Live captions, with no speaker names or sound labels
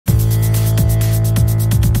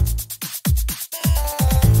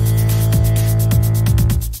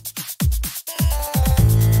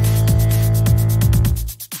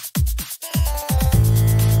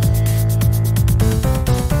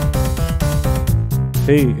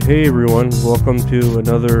Hey everyone, welcome to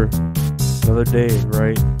another day,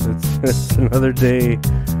 right? It's another day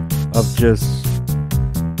of just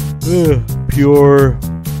pure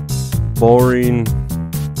boring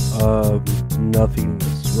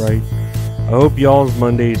nothingness, right? I hope y'all's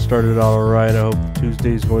Monday started out alright. I hope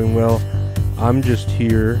Tuesday's going well. I'm just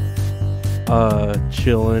here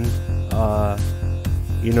chilling,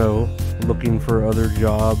 looking for other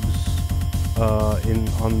jobs on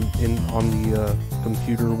the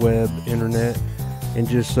computer web internet, and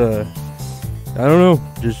just I don't know,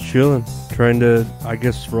 just chilling, trying to, I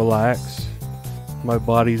guess, relax. My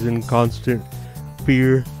body's in constant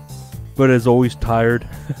fear, but is always tired.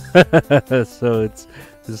 So it's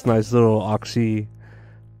this nice little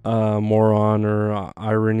moron or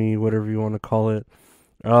irony, whatever you want to call it.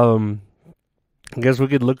 I guess we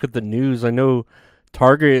could look at the news. I know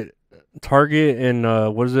Target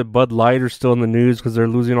and what is it, Bud Light are still in the news because they're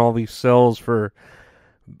losing all these sales for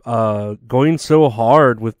going so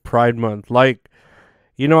hard with Pride Month. Like,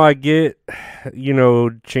 I get,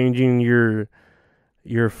 changing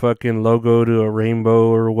your fucking logo to a rainbow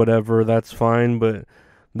or whatever, that's fine, but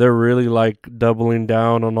they're really like doubling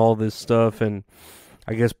down on all this stuff, and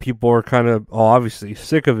I guess people are kind of obviously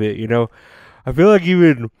sick of it. I feel like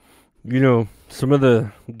even some of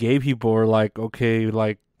the gay people are like, okay,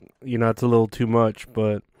 like, it's a little too much,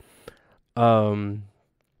 but the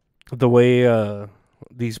way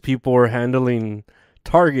these people are handling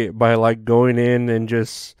Target by like going in and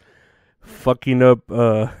just fucking up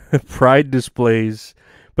pride displays,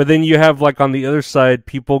 but then you have like on the other side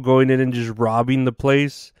people going in and just robbing the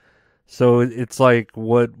place. So it's like,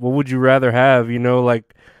 what would you rather have?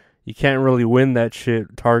 Like, you can't really win that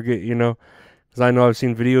shit, Target. Because I know I've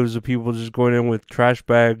seen videos of people just going in with trash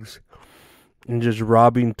bags and just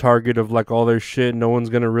robbing Target of like all their shit. No one's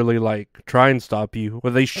gonna really like try and stop you.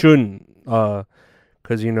 Well, they shouldn't, because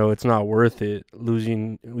it's not worth it.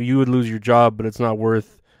 You would lose your job, but it's not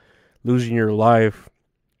worth losing your life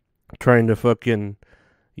trying to fucking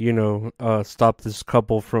stop this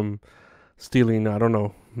couple from stealing, I don't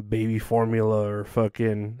know, baby formula or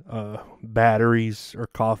fucking batteries or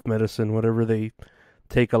cough medicine, whatever they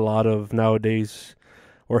take a lot of nowadays,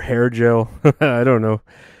 or hair gel. I don't know.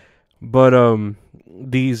 But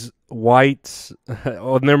these whites,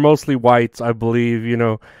 and they're mostly whites, I believe,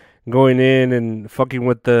 going in and fucking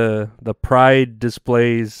with the pride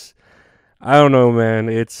displays. I don't know, man.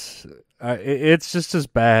 It's just as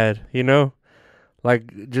bad,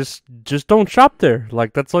 Like, just don't shop there.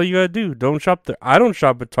 Like, that's all you gotta do. Don't shop there. I don't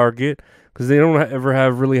shop at Target because they don't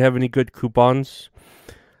ever really have any good coupons.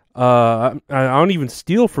 I don't even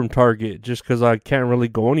steal from Target just because I can't really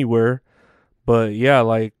go anywhere. But yeah,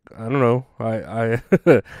 like, I don't know. I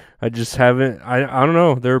I just haven't. I don't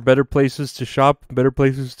know. There are better places to shop, better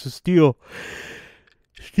places to steal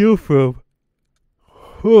from.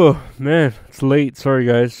 Oh man, it's late. Sorry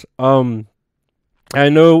guys. I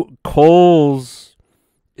know Kohl's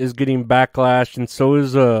is getting backlash, and so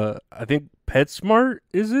is I think PetSmart,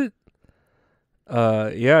 is it?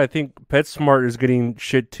 Yeah, I think PetSmart is getting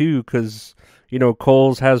shit too, because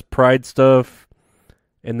Kohl's has Pride stuff,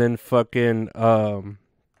 and then fucking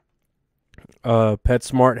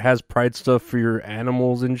PetSmart has Pride stuff for your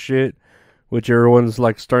animals and shit, which everyone's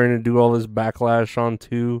like starting to do all this backlash on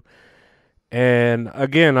too. And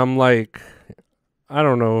again, I'm like, I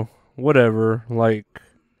don't know, whatever, like,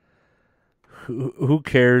 who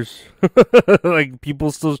cares? Like,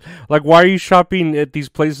 people still, like, why are you shopping at these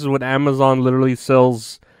places when Amazon literally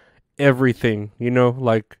sells everything?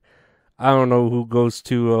 Like, I don't know who goes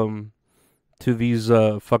to these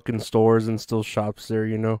fucking stores and still shops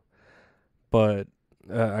there, but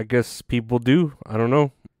I guess people do. I don't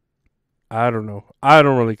know. I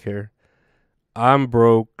don't really care. I'm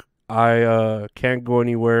broke. I can't go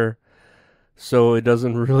anywhere, so it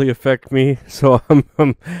doesn't really affect me. So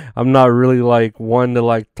I'm not really like one to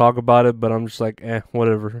like talk about it, but I'm just like,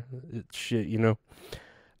 whatever. It's shit,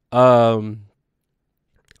 I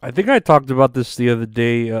think I talked about this the other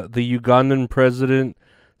day. The Ugandan president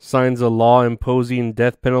signs a law imposing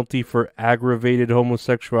death penalty for aggravated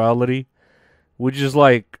homosexuality, which is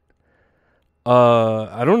like,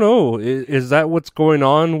 I don't know. Is that what's going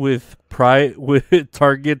on with Pride, with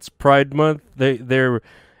Target's Pride Month? They're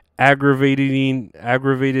aggravated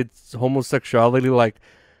homosexuality, like,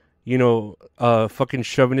 fucking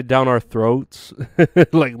shoving it down our throats.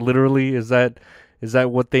 Like, literally, is that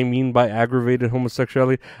what they mean by aggravated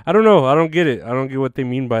homosexuality? I don't know. I don't get it. I don't get what they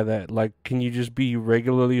mean by that. Like, can you just be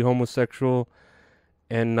regularly homosexual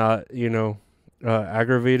and not,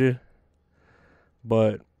 aggravated?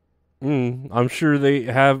 But I'm sure they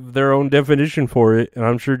have their own definition for it, and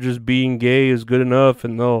I'm sure just being gay is good enough,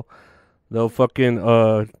 and they'll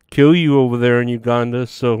fucking kill you over there in Uganda.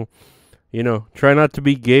 So try not to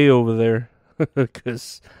be gay over there,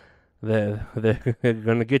 because they're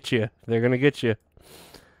gonna get you. They're gonna get you.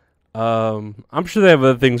 I'm sure they have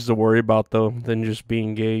other things to worry about though than just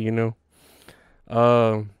being gay.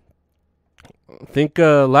 I think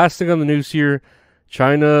last thing on the news here,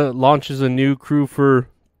 China launches a new crew for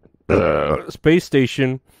space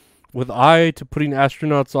station with eye to putting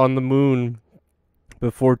astronauts on the moon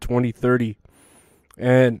before 2030.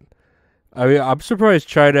 And I mean, I'm surprised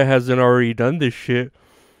China hasn't already done this shit.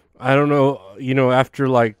 I don't know, after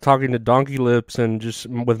like talking to Donkey Lips and just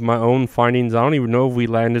with my own findings, I don't even know if we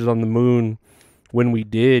landed on the moon when we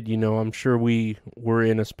did. I'm sure we were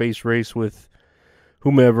in a space race with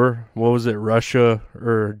whomever. What was it, Russia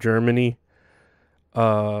or Germany?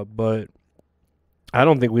 But I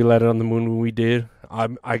don't think we landed on the moon when we did. I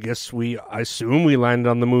assume we landed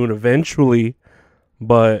on the moon eventually,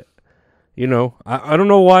 but I don't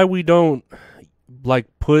know why we don't like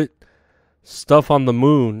put stuff on the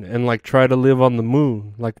moon and like try to live on the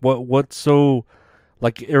moon. Like what's so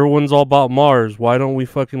like everyone's all about Mars. Why don't we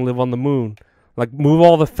fucking live on the moon? Like move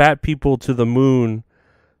all the fat people to the moon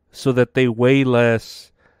so that they weigh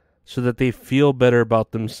less, so that they feel better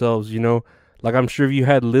about themselves, Like I'm sure if you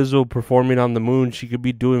had Lizzo performing on the moon, she could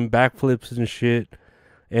be doing backflips and shit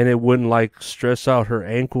and it wouldn't like stress out her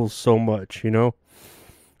ankles so much,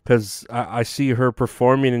 Because I see her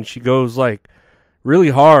performing and she goes like really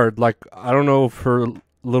hard. Like I don't know if her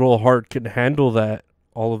little heart can handle that,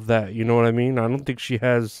 all of that. You know what I mean? I don't think she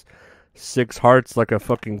has 6 hearts like a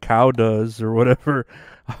fucking cow does or whatever.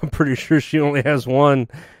 I'm pretty sure she only has one,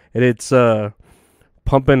 and it's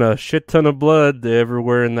pumping a shit ton of blood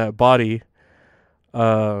everywhere in that body.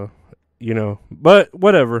 But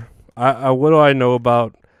whatever. I what do I know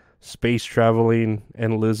about space traveling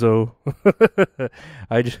and Lizzo?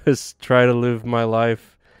 I just try to live my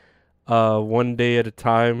life one day at a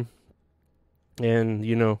time, and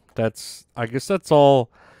I guess that's all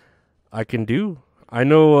I can do. I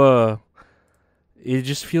know it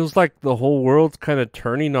just feels like the whole world's kind of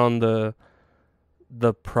turning on the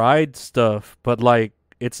pride stuff, but like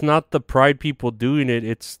it's not the pride people doing it,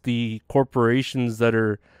 it's the corporations that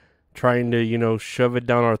are trying to shove it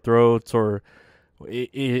down our throats, or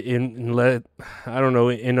let, I don't know,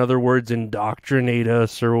 in other words, indoctrinate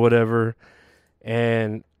us or whatever.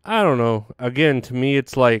 And I don't know, again, to me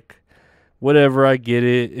it's like whatever, I get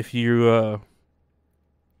it if you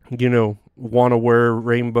want to wear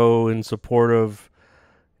rainbow in support of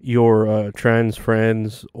your trans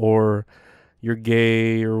friends, or you're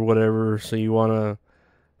gay or whatever, so you want to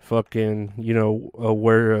fucking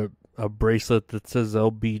wear a bracelet that says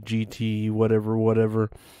LBGT whatever.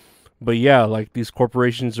 But yeah, like these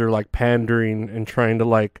corporations are like pandering and trying to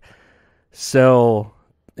like sell,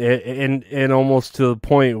 and almost to the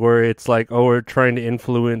point where it's like, oh, we're trying to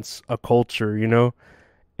influence a culture,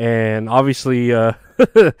 and obviously a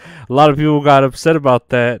lot of people got upset about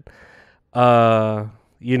that,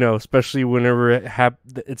 especially whenever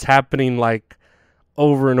it's happening like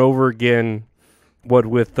over and over again, what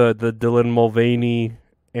with the Dylan Mulvaney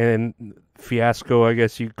and fiasco, I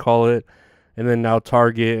guess you'd call it, and then now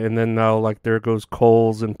Target, and then now like there goes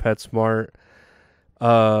Kohl's and PetSmart.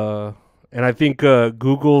 And I think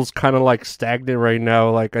Google's kind of like stagnant right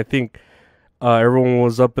now. Like I think everyone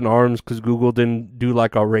was up in arms because Google didn't do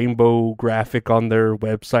like a rainbow graphic on their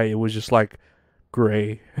website. It was just like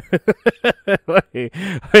gray.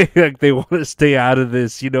 like they want to stay out of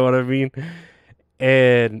this, you know what I mean?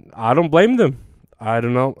 And I don't blame them. I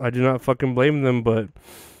don't know. I do not fucking blame them, but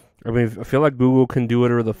I mean, I feel like Google can do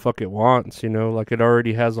whatever the fuck it wants, like it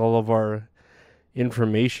already has all of our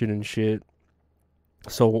information and shit.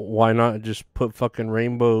 So why not just put fucking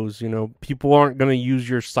rainbows, People aren't going to use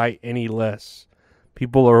your site any less.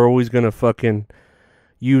 People are always going to fucking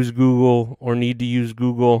use Google or need to use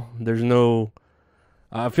Google.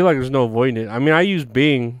 I feel like there's no avoiding it. I mean, I use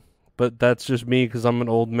Bing, but that's just me because I'm an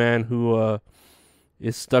old man who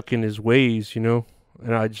is stuck in his ways, and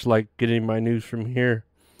I just like getting my news from here.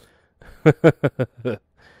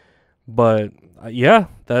 But yeah,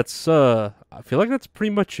 that's I feel like that's pretty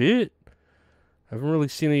much it. I haven't really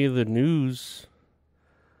seen any of the news.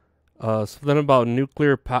 Something about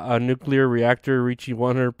nuclear reactor reaching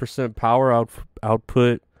 100% power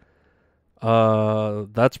output.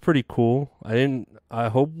 That's pretty cool. I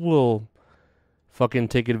hope we'll fucking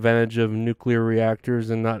take advantage of nuclear reactors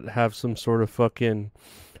and not have some sort of fucking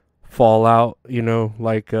fallout,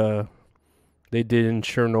 like they did in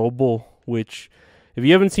Chernobyl. Which, If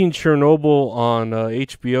you haven't seen Chernobyl on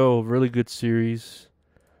HBO, really good series.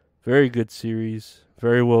 Very good series.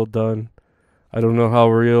 Very well done. I don't know how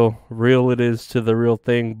real it is to the real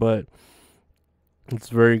thing, but it's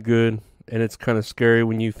very good. And it's kind of scary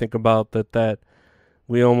when you think about that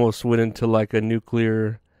we almost went into like a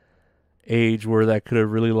nuclear age where that could have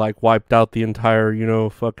really like wiped out the entire,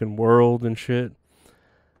 fucking world and shit.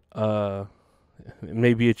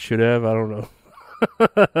 Maybe it should have. I don't know.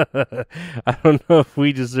 I don't know if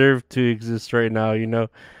we deserve to exist right now,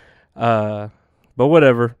 but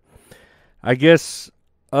whatever. I guess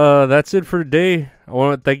that's it for today. I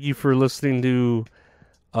want to thank you for listening to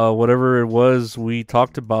whatever it was we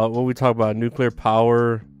talked about. What we talked about, nuclear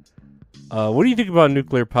power. What do you think about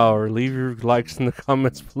nuclear power? Leave your likes in the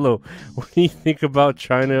comments below. What do you think about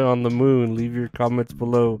China on the moon? Leave your comments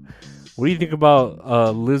below. What do you think about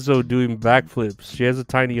Lizzo doing backflips? She has a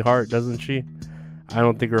tiny heart, doesn't she? I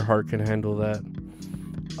don't think her heart can handle that.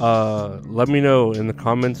 Let me know in the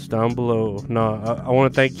comments down below. No, I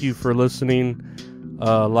want to thank you for listening.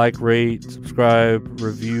 Like, rate, subscribe,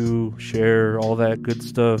 review, share, all that good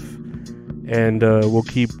stuff. And we'll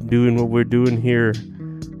keep doing what we're doing here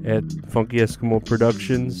at Funky Eskimo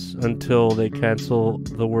Productions until they cancel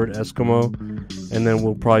the word Eskimo. And then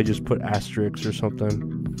we'll probably just put asterisks or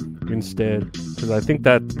something instead. Because I think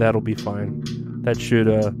that'll be fine. That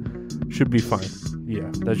should be fine. Yeah,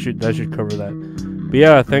 that should cover that. But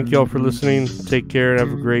yeah, thank y'all for listening. Take care and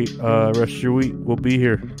have a great rest of your week. We'll be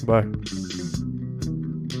here. Bye.